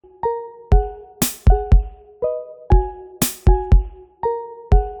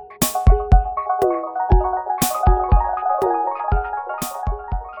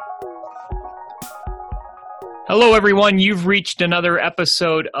Hello, everyone. You've reached another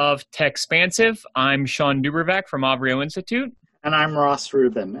episode of Techspansive. I'm Sean Dubervac from Avrio Institute. And I'm Ross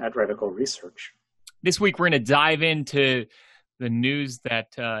Rubin at Reticle Research. This week, we're going to dive into the news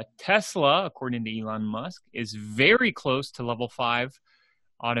that Tesla, according to Elon Musk, is very close to level 5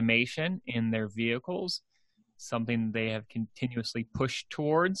 automation in their vehicles, something they have continuously pushed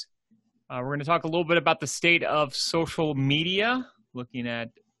towards. We're going to talk a little bit about the state of social media, looking at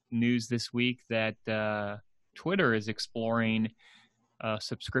news this week that Twitter is exploring a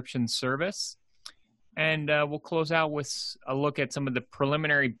subscription service. And we'll close out with a look at some of the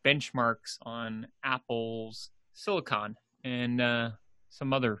preliminary benchmarks on Apple's silicon and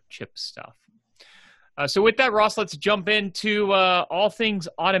some other chip stuff. So with that, Ross, let's jump into all things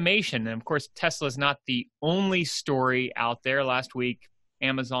automation. And of course, Tesla is not the only story out there. Last week,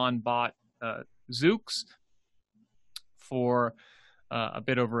 Amazon bought Zoox for a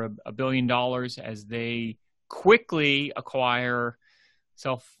bit over $1 billion as they quickly acquire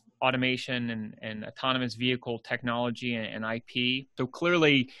self-automation and autonomous vehicle technology and IP. So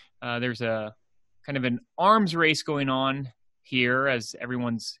clearly there's a kind of an arms race going on here as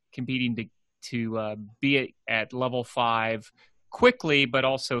everyone's competing to be at level 5 quickly, but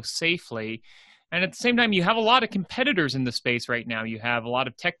also safely. And at the same time, you have a lot of competitors in the space right now. You have a lot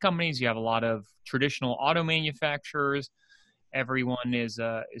of tech companies. You have a lot of traditional auto manufacturers. Everyone is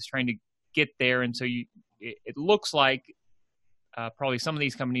trying to get there. And so it looks like probably some of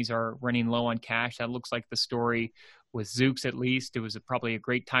these companies are running low on cash. That looks like the story with Zoox, at least. It was probably a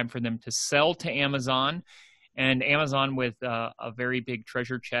great time for them to sell to Amazon. And Amazon, with a very big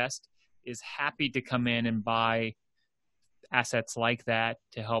treasure chest, is happy to come in and buy assets like that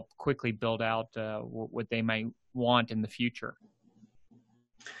to help quickly build out what they might want in the future.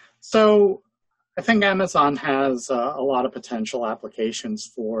 So I think Amazon has a lot of potential applications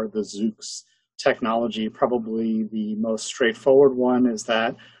for the Zoox technology. Probably the most straightforward one is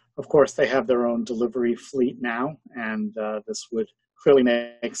that, of course, they have their own delivery fleet now, and this would clearly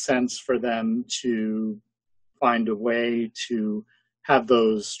make sense for them to find a way to have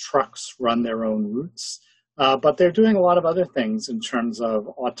those trucks run their own routes. But they're doing a lot of other things in terms of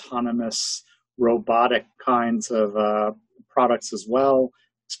autonomous robotic kinds of products as well,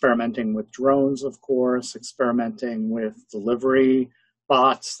 experimenting with drones, of course, experimenting with delivery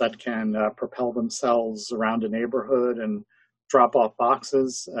bots that can propel themselves around a neighborhood and drop off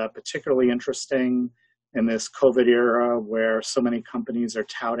boxes, particularly interesting in this COVID era where so many companies are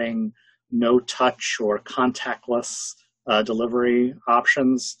touting no-touch or contactless delivery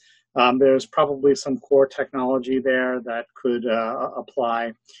options. There's probably some core technology there that could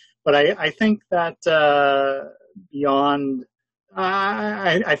apply. But I think that beyond,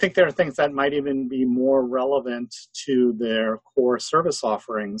 I think there are things that might even be more relevant to their core service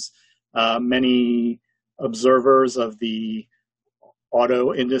offerings. Many observers of the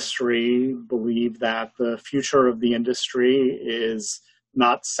auto industry believe that the future of the industry is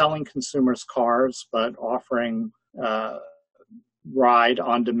not selling consumers cars, but offering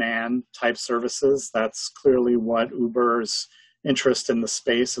ride-on-demand type services. That's clearly what Uber's interest in the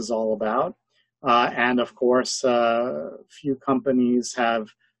space is all about. And of course, few companies have,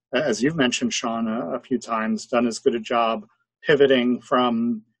 as you've mentioned, Sean, a few times, done as good a job pivoting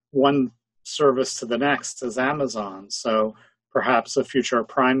from one service to the next as Amazon. So perhaps a future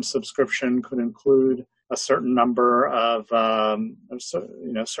Prime subscription could include a certain number of,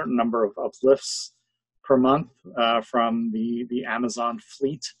 certain number of lifts per month from the Amazon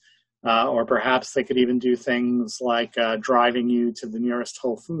fleet. Or perhaps they could even do things like driving you to the nearest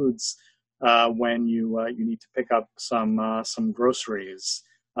Whole Foods when you need to pick up some groceries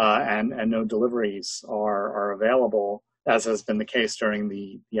and no deliveries are available, as has been the case during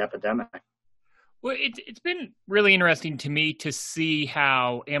the epidemic. Well, it's been really interesting to me to see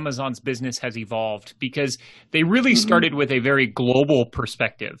how Amazon's business has evolved, because they really started with a very global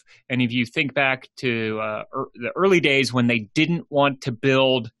perspective. And if you think back to the early days when they didn't want to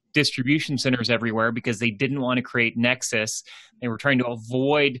build distribution centers everywhere because they didn't want to create nexus, they were trying to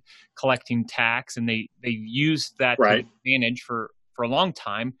avoid collecting tax, and they used that to advantage for a long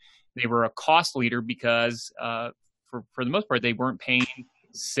time. They were a cost leader because for the most part, they weren't paying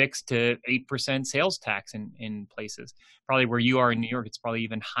 6 to 8% sales tax in places. Probably where you are in New York, it's probably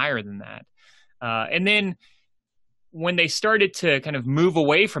even higher than that. And then when they started to kind of move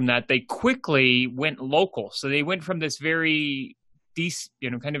away from that, they quickly went local. So they went from this very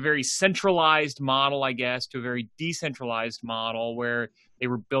kind of very centralized model, I guess, to a very decentralized model where they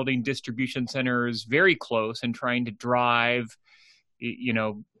were building distribution centers very close and trying to drive,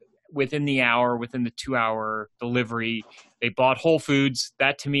 within the hour, within the 2-hour delivery. They bought Whole Foods.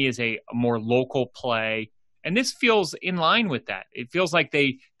 That to me is a more local play. And this feels in line with that. It feels like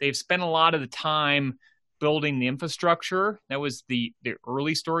they've spent a lot of the time building the infrastructure. That was the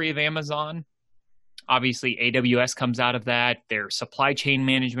early story of Amazon. Obviously, AWS comes out of that. Their supply chain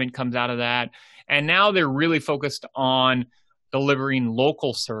management comes out of that. And now they're really focused on delivering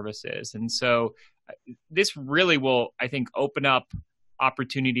local services. And so this really will, I think, open up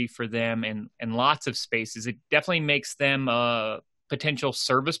opportunity for them in lots of spaces. It definitely makes them a potential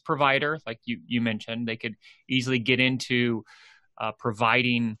service provider, like you mentioned. They could easily get into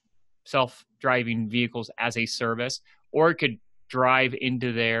providing self-driving vehicles as a service, or it could drive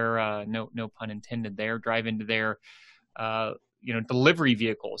into their no pun intended there, drive into their delivery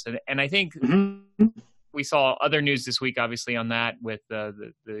vehicles. And I think we saw other news this week, obviously, on that with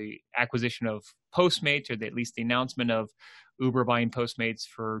the acquisition of Postmates, or at least the announcement of Uber buying Postmates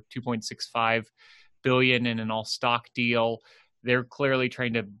for $2.65 billion in an all-stock deal. They're clearly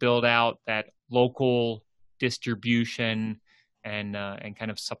trying to build out that local distribution and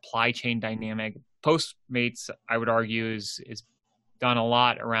kind of supply chain dynamic. Postmates, I would argue, is done a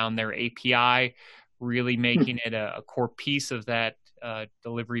lot around their API, really making it a core piece of that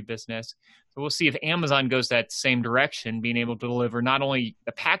delivery business. So we'll see if Amazon goes that same direction, being able to deliver not only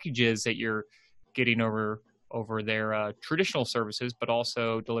the packages that you're getting over their traditional services, but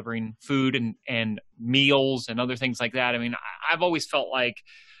also delivering food and meals and other things like that. I mean, I've always felt like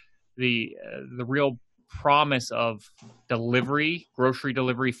the real promise of delivery, grocery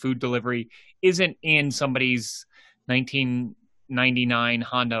delivery, food delivery, isn't in somebody's 1999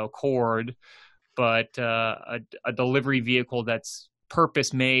 Honda Accord, but a delivery vehicle that's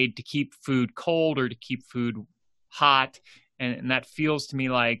purpose-made to keep food cold or to keep food hot. And that feels to me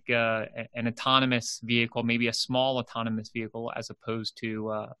like an autonomous vehicle, maybe a small autonomous vehicle, as opposed to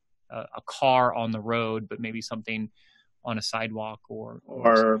a car on the road, but maybe something on a sidewalk or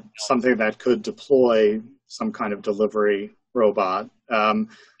something that could deploy some kind of delivery robot.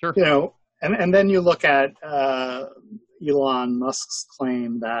 Sure. You know, and then you look at Elon Musk's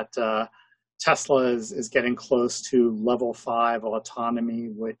claim that Tesla is getting close to level 5 autonomy,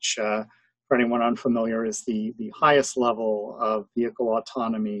 which for anyone unfamiliar is the highest level of vehicle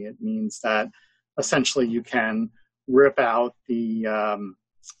autonomy. It means that essentially you can rip out the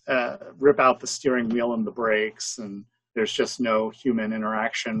steering wheel and the brakes, and there's just no human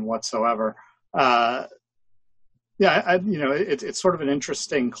interaction whatsoever. It's sort of an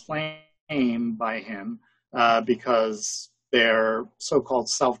interesting claim by him because their so-called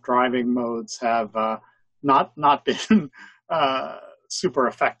self-driving modes have not been super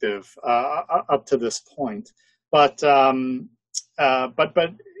effective up to this point. But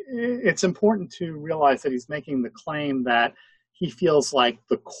it's important to realize that he's making the claim that he feels like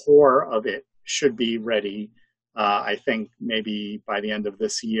the core of it should be ready. I think maybe by the end of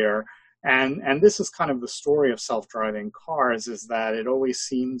this year. And this is kind of the story of self-driving cars, is that it always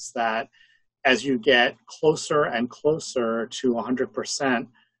seems that as you get closer and closer to 100%,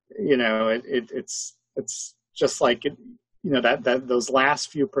 it's just like that those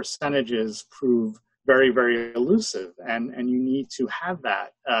last few percentages prove very, very elusive, and you need to have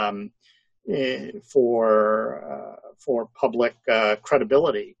that for public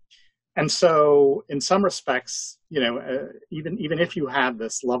credibility. And so, in some respects, even if you have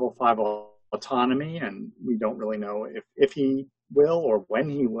this level 5 autonomy, and we don't really know if he will or when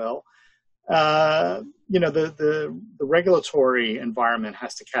he will, the regulatory environment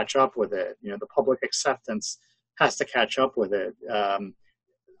has to catch up with it. The public acceptance has to catch up with it.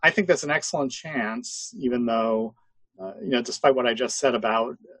 I think there's an excellent chance, even though, despite what I just said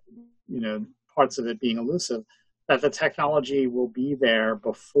about, parts of it being elusive, that the technology will be there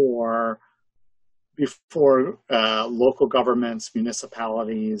before local governments,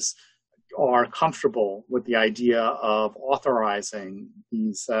 municipalities are comfortable with the idea of authorizing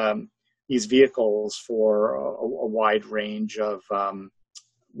these vehicles for a wide range of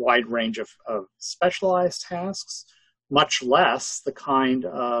specialized tasks, much less the kind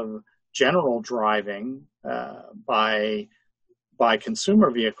of general driving by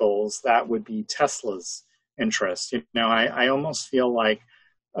consumer vehicles that would be Tesla's interest. I almost feel like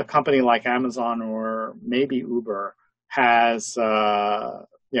a company like Amazon or maybe Uber has a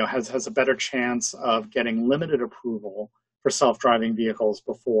better chance of getting limited approval for self-driving vehicles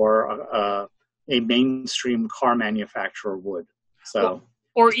before a mainstream car manufacturer would. So,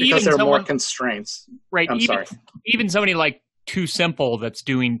 or even because there are more constraints, right? Even somebody like TuSimple that's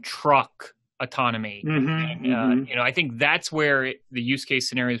doing truck autonomy. I think that's where the use case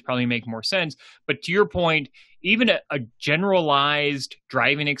scenarios probably make more sense. But to your point, even a generalized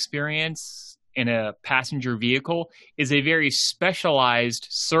driving experience in a passenger vehicle is a very specialized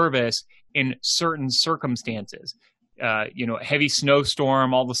service in certain circumstances. A heavy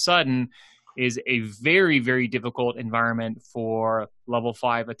snowstorm all of a sudden is a very, very difficult environment for level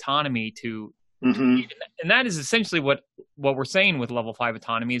 5 autonomy to and that is essentially what we're saying with level 5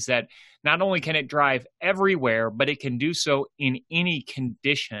 autonomy, is that not only can it drive everywhere, but it can do so in any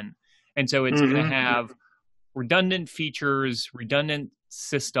condition. And so it's going to have redundant features, redundant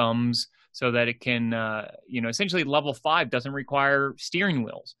systems, so that it can, essentially level 5 doesn't require steering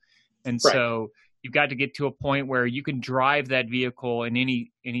wheels. And so you've got to get to a point where you can drive that vehicle in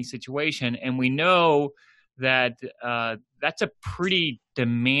any situation. And we know that that's a pretty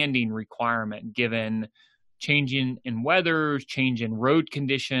demanding requirement, given changing in weather, change in road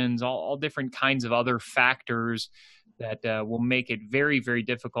conditions, all different kinds of other factors that will make it very, very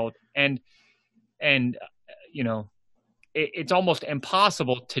difficult. And it's almost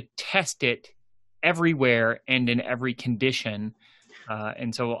impossible to test it everywhere and in every condition.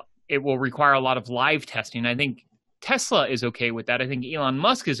 And so it will require a lot of live testing. I think Tesla is okay with that. I think Elon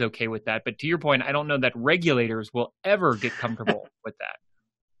Musk is okay with that. But to your point, I don't know that regulators will ever get comfortable with that.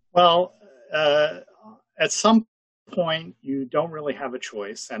 Well, at some point, you don't really have a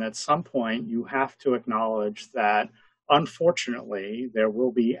choice. And at some point, you have to acknowledge that, unfortunately, there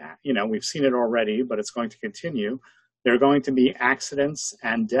will be, we've seen it already, but it's going to continue. There are going to be accidents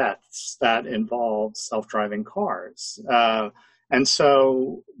and deaths that involve self-driving cars. And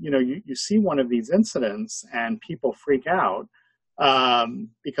so, you see one of these incidents and people freak out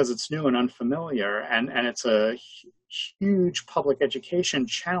because it's new and unfamiliar. And it's a huge public education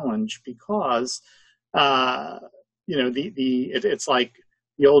challenge because, it's like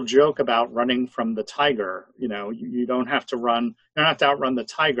the old joke about running from the tiger. You don't have to run, you don't have to outrun the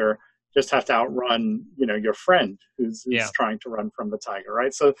tiger, just have to outrun, your friend who's trying to run from the tiger,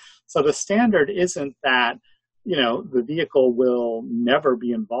 right? So the standard isn't that, the vehicle will never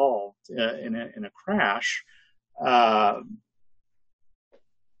be involved in a crash,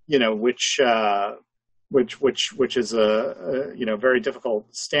 which is a very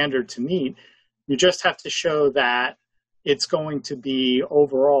difficult standard to meet. You just have to show that it's going to be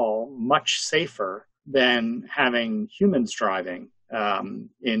overall much safer than having humans driving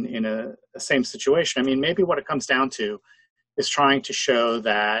in a same situation. I mean, maybe what it comes down to is trying to show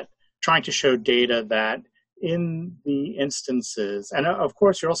data that in the instances, and of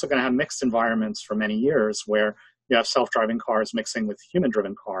course, you're also going to have mixed environments for many years where you have self-driving cars mixing with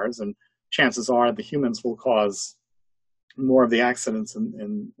human-driven cars, and chances are the humans will cause more of the accidents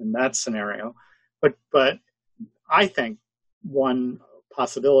in that scenario. But I think one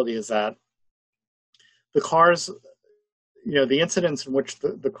possibility is that the cars, the incidents in which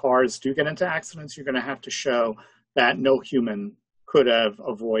the cars do get into accidents, you're going to have to show that no human could have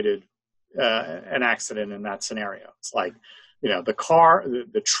avoided an accident in that scenario. It's like,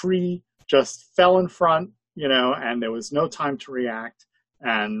 the tree just fell in front, and there was no time to react.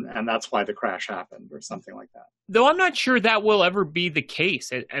 And that's why the crash happened or something like that. Though I'm not sure that will ever be the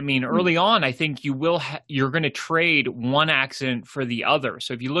case. I mean, early on, I think you're going to trade one accident for the other.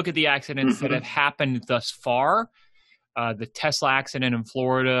 So if you look at the accidents that have happened thus far, the Tesla accident in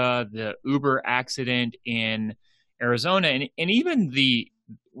Florida, the Uber accident in Arizona, and even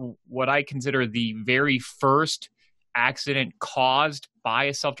what I consider the very first accident caused by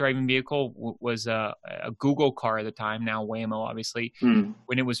a self-driving vehicle was a Google car at the time, now Waymo, obviously.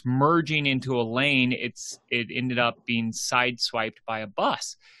 When it was merging into a lane, it ended up being sideswiped by a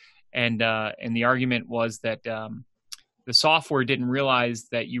bus. And the argument was that the software didn't realize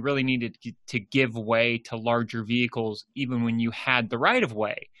that you really needed to give way to larger vehicles even when you had the right of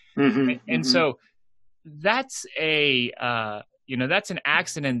way. And so that's that's an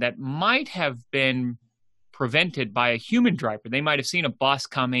accident that might have been prevented by a human driver. They might have seen a bus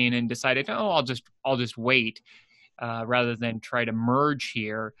coming and decided, I'll just wait rather than try to merge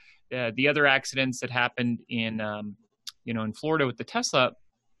here. The other accidents that happened in Florida with the Tesla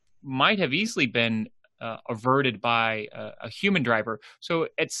might have easily been averted by a human driver. So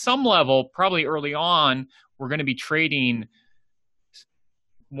at some level, probably early on, we're going to be trading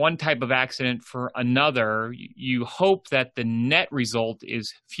one type of accident for another. You hope that the net result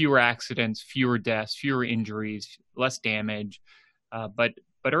is fewer accidents, fewer deaths, fewer injuries, less damage. But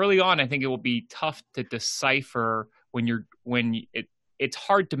early on, I think it will be tough to decipher it's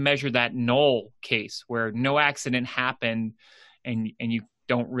hard to measure that null case where no accident happened and you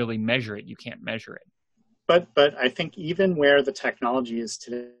don't really measure it. You can't measure it. But I think even where the technology is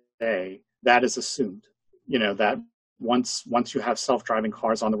today, that is assumed, that once you have self-driving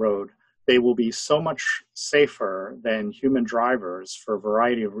cars on the road, they will be so much safer than human drivers for a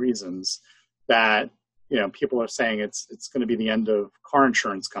variety of reasons that, people are saying it's going to be the end of car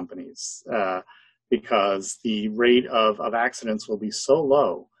insurance companies because the rate of accidents will be so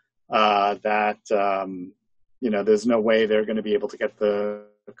low that there's no way they're going to be able to get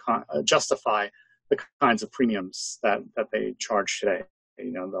justify the kinds of premiums that they charge today.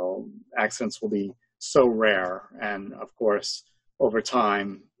 The accidents will be so rare, and of course, over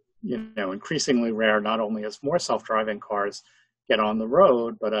time, increasingly rare. Not only as more self-driving cars get on the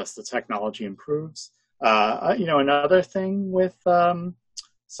road, but as the technology improves. Another thing with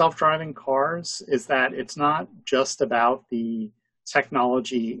self-driving cars is that it's not just about the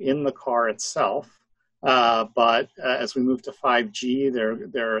technology in the car itself, but as we move to 5G,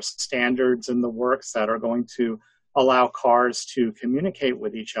 there are standards in the works that are going to allow cars to communicate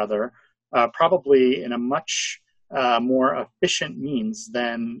with each other, probably in a much more efficient means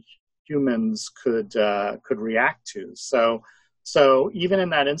than humans could react to. So even in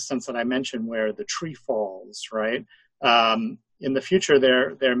that instance that I mentioned where the tree falls, right? In the future,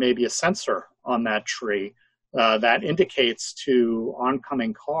 there may be a sensor on that tree that indicates to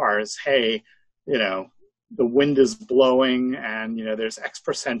oncoming cars, hey, the wind is blowing and, there's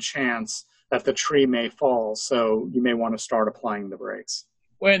X% chance that the tree may fall. So you may want to start applying the brakes.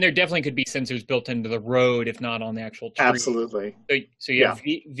 Well, and there definitely could be sensors built into the road, if not on the actual tree. Absolutely. So you have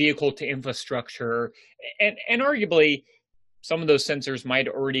vehicle to infrastructure, and arguably some of those sensors might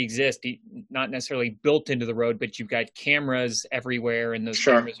already exist, not necessarily built into the road, but you've got cameras everywhere, and those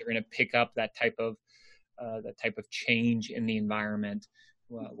cameras are going to pick up that type of change in the environment,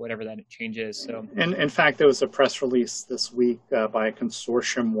 whatever that change is. So, and in fact, there was a press release this week by a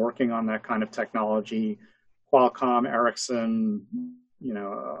consortium working on that kind of technology, Qualcomm, Ericsson,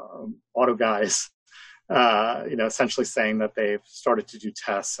 auto guys, essentially saying that they've started to do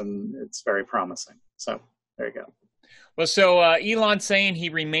tests and it's very promising. So there you go. Well, so Elon's saying he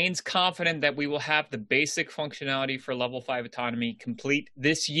remains confident that we will have the basic functionality for level 5 autonomy complete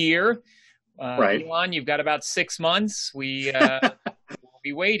this year. Right. Elon, you've got about 6 months. We will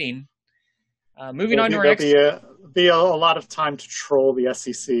be waiting. Moving on to our next. There'll be a lot of time to troll the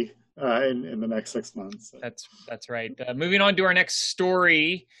SEC in the next 6 months. So. That's right. Moving on to our next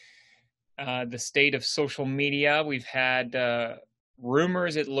story, the state of social media. We've had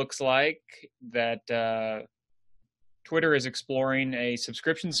rumors, it looks like, that Twitter is exploring a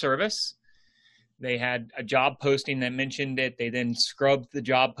subscription service. They had a job posting that mentioned it. They then scrubbed the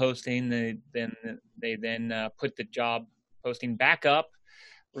job posting. They then put the job posting back up,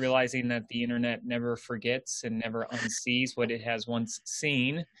 realizing that the internet never forgets and never unsees what it has once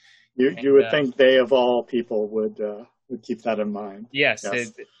seen. You would think they, of all people, would keep that in mind. Yes.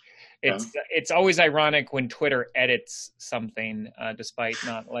 It's always ironic when Twitter edits something, despite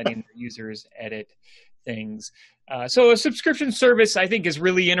not letting the users edit things. So a subscription service, I think, is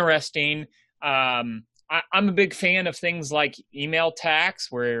really interesting. I'm a big fan of things like email tax,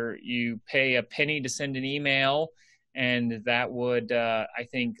 where you pay a penny to send an email, and that would, I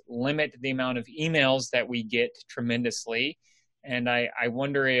think, limit the amount of emails that we get tremendously. And I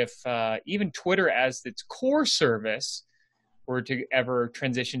wonder if even Twitter, as its core service, were to ever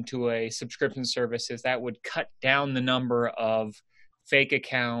transition to a subscription service, that would cut down the number of fake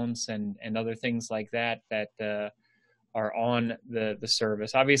accounts and other things like that are on the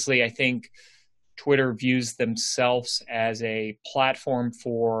service. Obviously, I think Twitter views themselves as a platform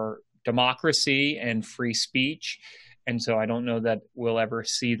for democracy and free speech. And so I don't know that we'll ever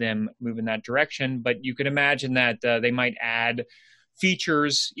see them move in that direction. But you could imagine that they might add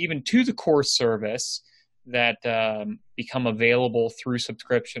features even to the core service that become available through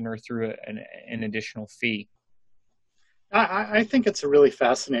subscription or through an additional fee. I think it's a really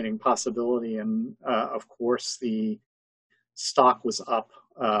fascinating possibility. And of course, the stock was up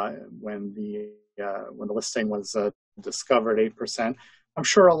when the listing was discovered, 8%. I'm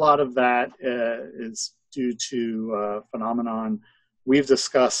sure a lot of that is due to a phenomenon we've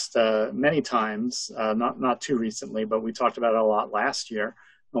discussed many times, not too recently, but we talked about it a lot last year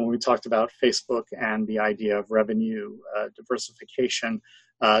when we talked about Facebook and the idea of revenue diversification.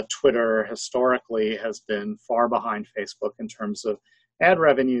 Twitter historically has been far behind Facebook in terms of ad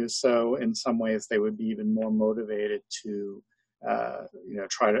revenue, so in some ways they would be even more motivated to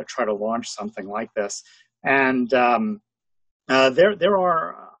try to launch something like this. And there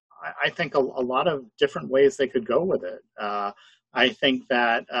are, I think, a lot of different ways they could go with it. I think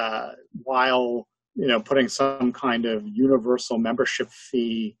that while putting some kind of universal membership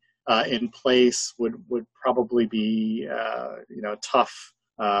fee in place would probably be a tough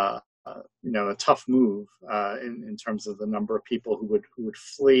move in terms of the number of people who would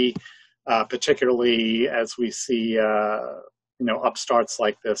flee, particularly as we see upstarts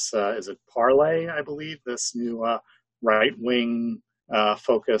like this. Is it Parler? I believe this new right wing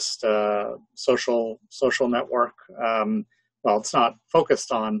focused social network. Well, it's not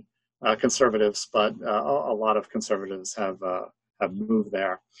focused on conservatives, but a lot of conservatives have moved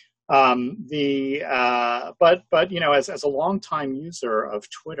there. But as a longtime user of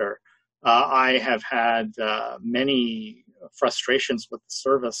Twitter, I have had many frustrations with the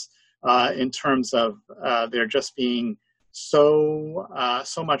service in terms of there just being so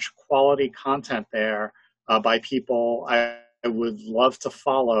much quality content there by people I would love to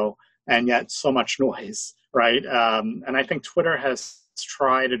follow, and yet so much noise, right? And I think Twitter has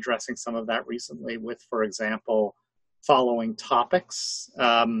tried addressing some of that recently with, for example, following topics.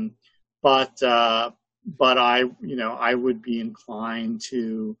 But I would be inclined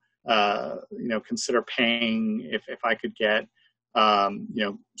to consider paying if I could get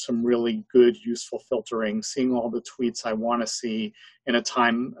some really good, useful filtering, seeing all the tweets I want to see in a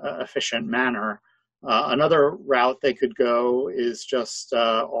time efficient manner. Another route they could go is just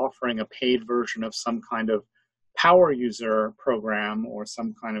offering a paid version of some kind of power user program or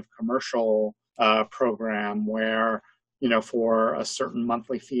some kind of commercial program where, for a certain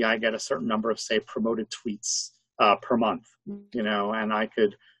monthly fee, I get a certain number of, say, promoted tweets per month, and I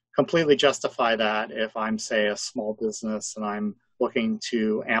could completely justify that if I'm, say, a small business and I'm looking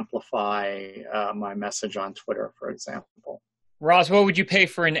to amplify my message on Twitter, for example. Ross, what would you pay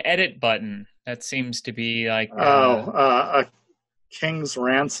for an edit button? That seems to be like a king's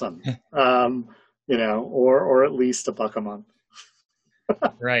ransom, or at least $1 a month.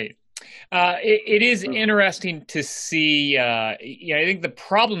 Right. It is interesting to see. I think the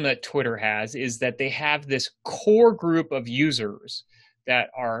problem that Twitter has is that they have this core group of users that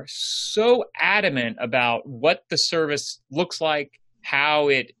are so adamant about what the service looks like, how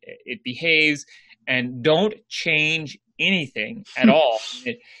it behaves, and don't change anything at all.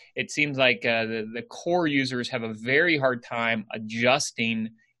 It seems like the core users have a very hard time adjusting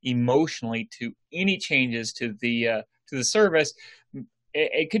emotionally to any changes to the service.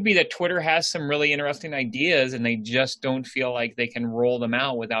 It could be that Twitter has some really interesting ideas and they just don't feel like they can roll them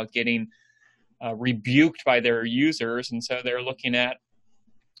out without getting rebuked by their users, and so they're looking at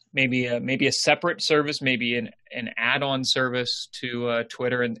maybe a separate service, maybe an add-on service to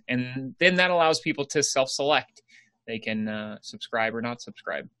Twitter, and then that allows people to self-select. They can subscribe or not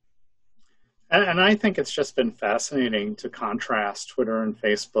subscribe. And I think it's just been fascinating to contrast Twitter and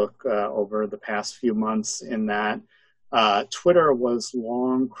Facebook over the past few months, in that Twitter was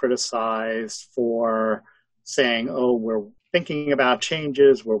long criticized for saying, oh, we're thinking about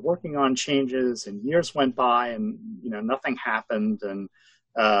changes, we're working on changes, and years went by and nothing happened, and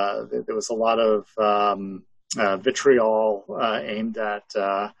there was a lot of vitriol aimed at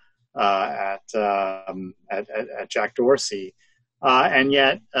Jack Dorsey. And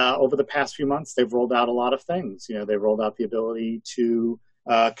yet, over the past few months, they've rolled out a lot of things. They rolled out the ability to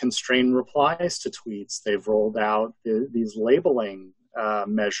constrain replies to tweets. They've rolled out these labeling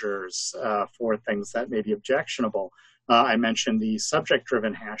measures for things that may be objectionable. I mentioned the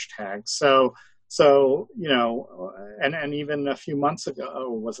subject-driven hashtag. So and even a few months ago,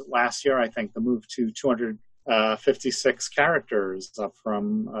 or was it last year, I think, the move to 256 characters up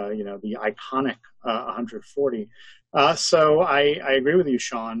from, the iconic 140. So I agree with you,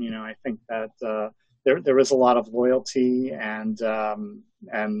 Sean. I think that there is a lot of loyalty, and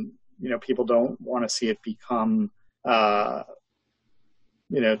people don't want to see it become,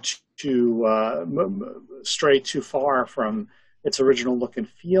 stray too far from its original look and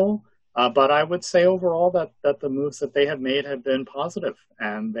feel. But I would say overall that the moves that they have made have been positive,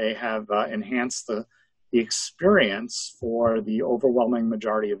 and they have enhanced the experience for the overwhelming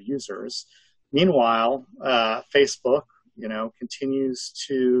majority of users. Meanwhile, Facebook, continues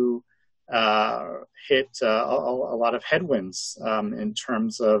to hit a lot of headwinds in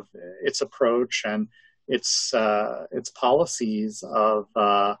terms of its approach and its policies of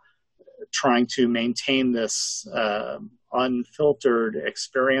trying to maintain this unfiltered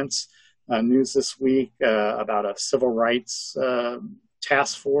experience. News this week about a civil rights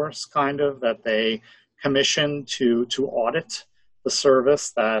task force that they commissioned to audit the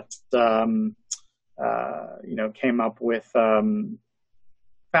service that came up with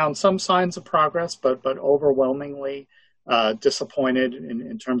found some signs of progress, but overwhelmingly disappointed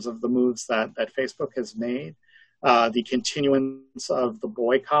in terms of the moves that Facebook has made. The continuance of the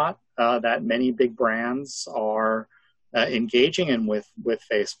boycott that many big brands are engaging in with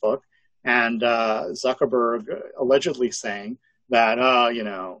Facebook, and Zuckerberg allegedly saying that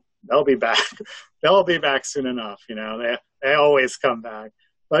they'll be back, soon enough. They always come back.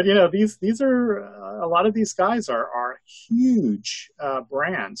 But these are a lot of these guys are huge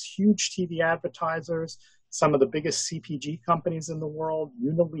brands, huge TV advertisers, some of the biggest CPG companies in the world,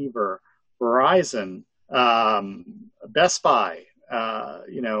 Unilever, Verizon, Best Buy,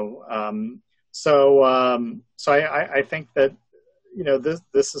 so I think that,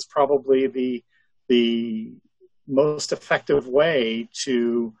 this is probably the most effective way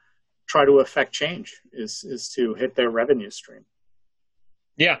to try to affect change is to hit their revenue stream.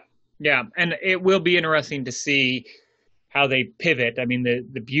 Yeah. And it will be interesting to see how they pivot. I mean,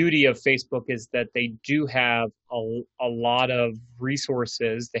 the beauty of Facebook is that they do have a lot of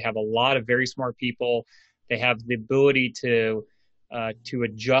resources. They have a lot of very smart people. They have the ability to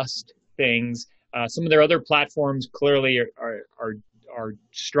adjust things. Some of their other platforms clearly are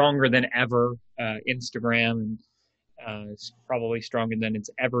stronger than ever. Instagram is probably stronger than it's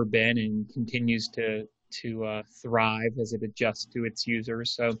ever been and continues to thrive as it adjusts to its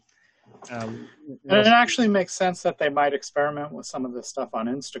users. So, and it actually makes sense that they might experiment with some of this stuff on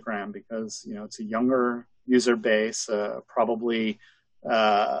Instagram because it's a younger user base, probably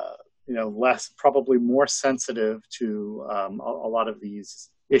probably more sensitive to a lot of these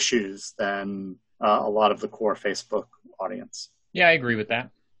issues than a lot of the core Facebook audience. Yeah, I agree with that.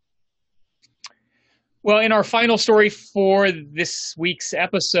 Well, in our final story for this week's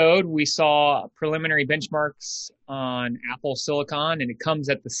episode, we saw preliminary benchmarks on Apple Silicon, and it comes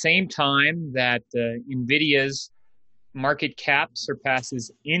at the same time that NVIDIA's market cap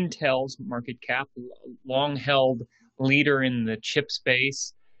surpasses Intel's market cap, long-held leader in the chip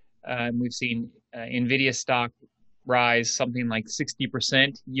space. We've seen NVIDIA stock rise something like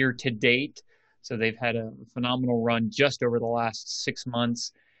 60% year to date. So they've had a phenomenal run just over the last 6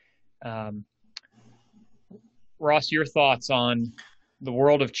 months. Ross, your thoughts on the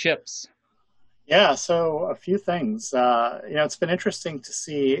world of chips? Yeah, so a few things. It's been interesting to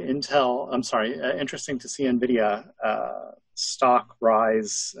see interesting to see NVIDIA stock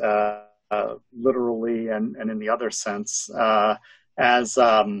rise literally and in the other sense as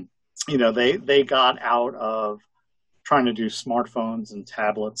they got out of trying to do smartphones and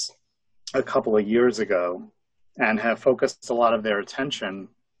tablets a couple of years ago and have focused a lot of their attention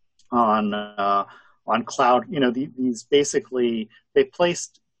on cloud. These basically, they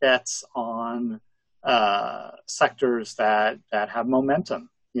placed bets on sectors that have momentum,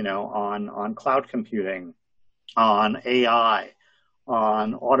 on cloud computing, on AI,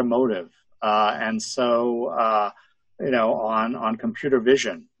 on automotive, and so on computer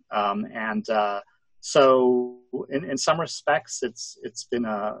vision. So in some respects, it's been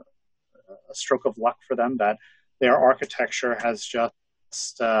a stroke of luck for them that their architecture has just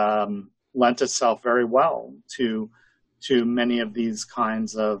lent itself very well to many of these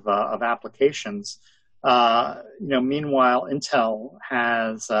kinds of applications. Meanwhile, Intel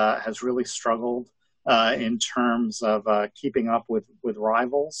has really struggled in terms of keeping up with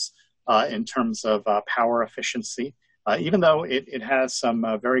rivals in terms of power efficiency, even though it has some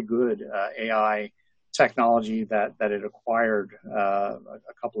very good AI technology that it acquired a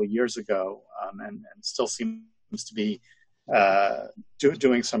couple of years ago, and still seems to be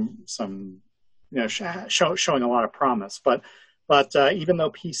doing some showing a lot of promise. But even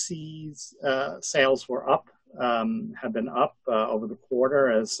though PCs sales were up, have been up over the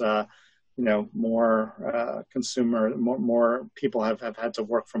quarter as more more people have had to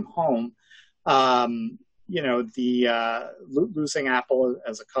work from home. Losing Apple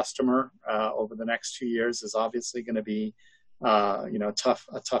as a customer over the next 2 years is obviously going to be a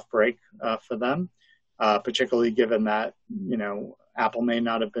tough break for them, particularly given that Apple may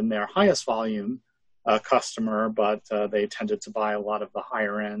not have been their highest volume customer, but they tended to buy a lot of the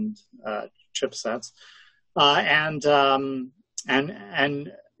higher end chipsets, and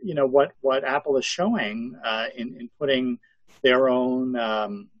what Apple is showing in putting their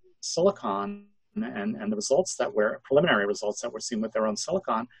own silicon and the results preliminary results that we're seeing with their own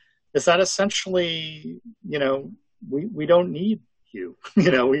silicon is that essentially, we don't need you.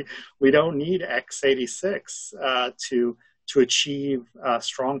 We don't need x86 to achieve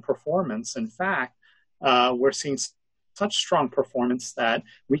strong performance. In fact, we're seeing such strong performance that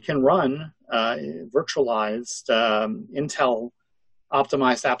we can run virtualized Intel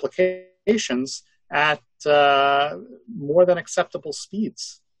optimized applications at more than acceptable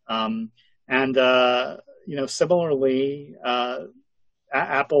speeds. Similarly,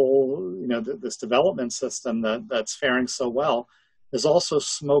 Apple, this development system that's faring so well is also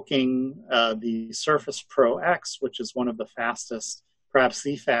smoking the Surface Pro X, which is one of the fastest, perhaps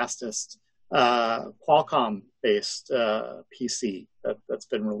the fastest Qualcomm-based PC that's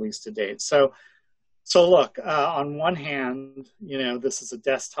been released to date. So So look, on one hand, this is a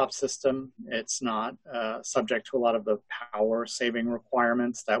desktop system. It's not subject to a lot of the power saving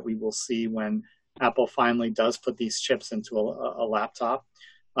requirements that we will see when Apple finally does put these chips into a laptop.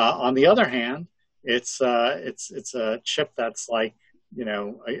 On the other hand, it's a chip that's like,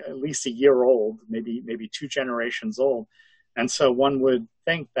 at least a year old, maybe two generations old. And so one would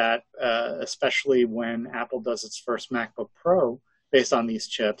think that, especially when Apple does its first MacBook Pro, based on these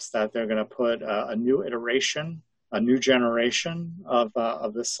chips, that they're going to put a new iteration, a new generation of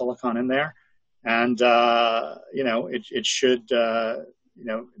this silicon in there, and it should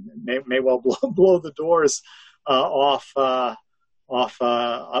may well blow the doors off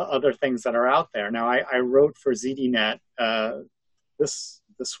other things that are out there. Now, I wrote for ZDNet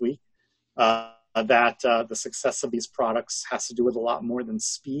this week that the success of these products has to do with a lot more than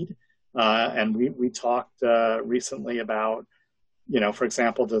speed, and we talked recently about, for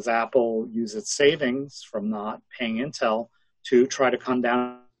example, does Apple use its savings from not paying Intel to try to come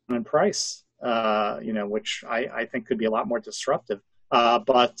down in price, which I think could be a lot more disruptive.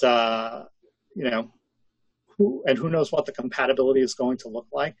 But who knows what the compatibility is going to look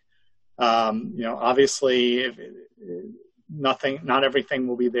like. Obviously, not everything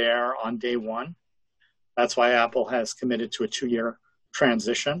will be there on day one. That's why Apple has committed to a 2-year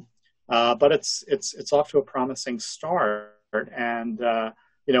transition. But it's off to a promising start. And,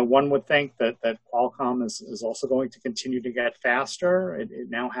 one would think that Qualcomm is also going to continue to get faster. It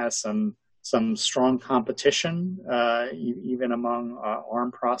now has some strong competition, even among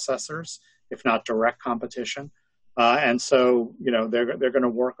ARM processors, if not direct competition. And so, they're going to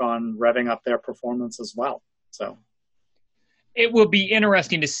work on revving up their performance as well. So it will be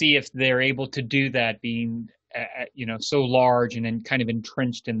interesting to see if they're able to do that, being so large and then kind of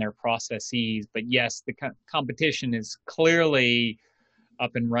entrenched in their processes. But yes, the competition is clearly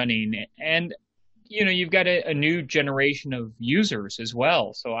up and running, and you've got a new generation of users as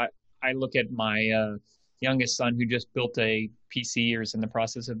well. So I look at my youngest son, who just built a PC, or is in the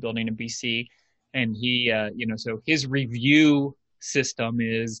process of building a PC, and he so his review system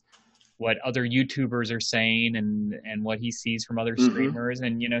is what other YouTubers are saying and what he sees from other streamers.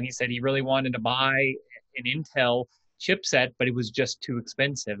 And he said he really wanted to buy an Intel chipset, but it was just too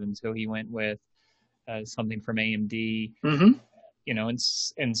expensive, and so he went with something from AMD. And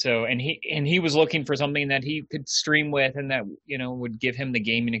he was looking for something that he could stream with, and that would give him the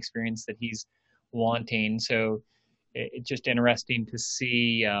gaming experience that he's wanting. So it's just interesting to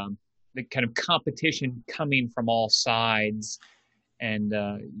see the kind of competition coming from all sides. And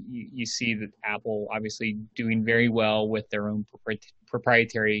you see that Apple obviously doing very well with their own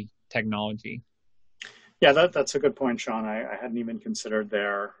proprietary technology. Yeah, that's a good point, Sean. I hadn't even considered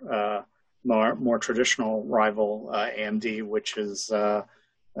their more traditional rival, AMD, which is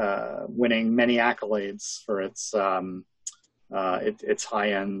winning many accolades for its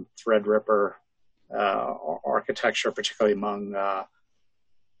high-end Threadripper architecture, particularly among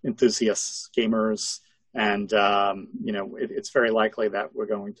enthusiasts, gamers. And, it's very likely that we're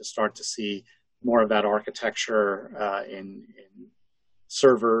going to start to see more of that architecture in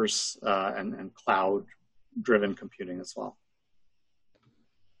servers and cloud-driven computing as well.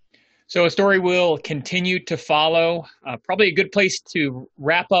 So a story will continue to follow. Probably a good place to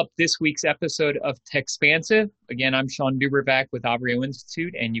wrap up this week's episode of Techspansive. Again, I'm Sean Dubervac with Avrio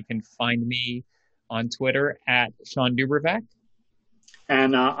Institute, and you can find me on Twitter at Sean Dubervac.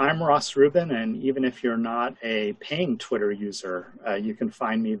 And I'm Ross Rubin, and even if you're not a paying Twitter user, you can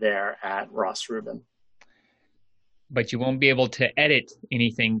find me there at Ross Rubin. But you won't be able to edit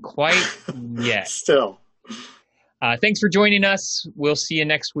anything quite yet. Still. Thanks for joining us. We'll see you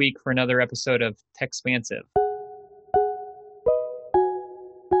next week for another episode of Techspansive.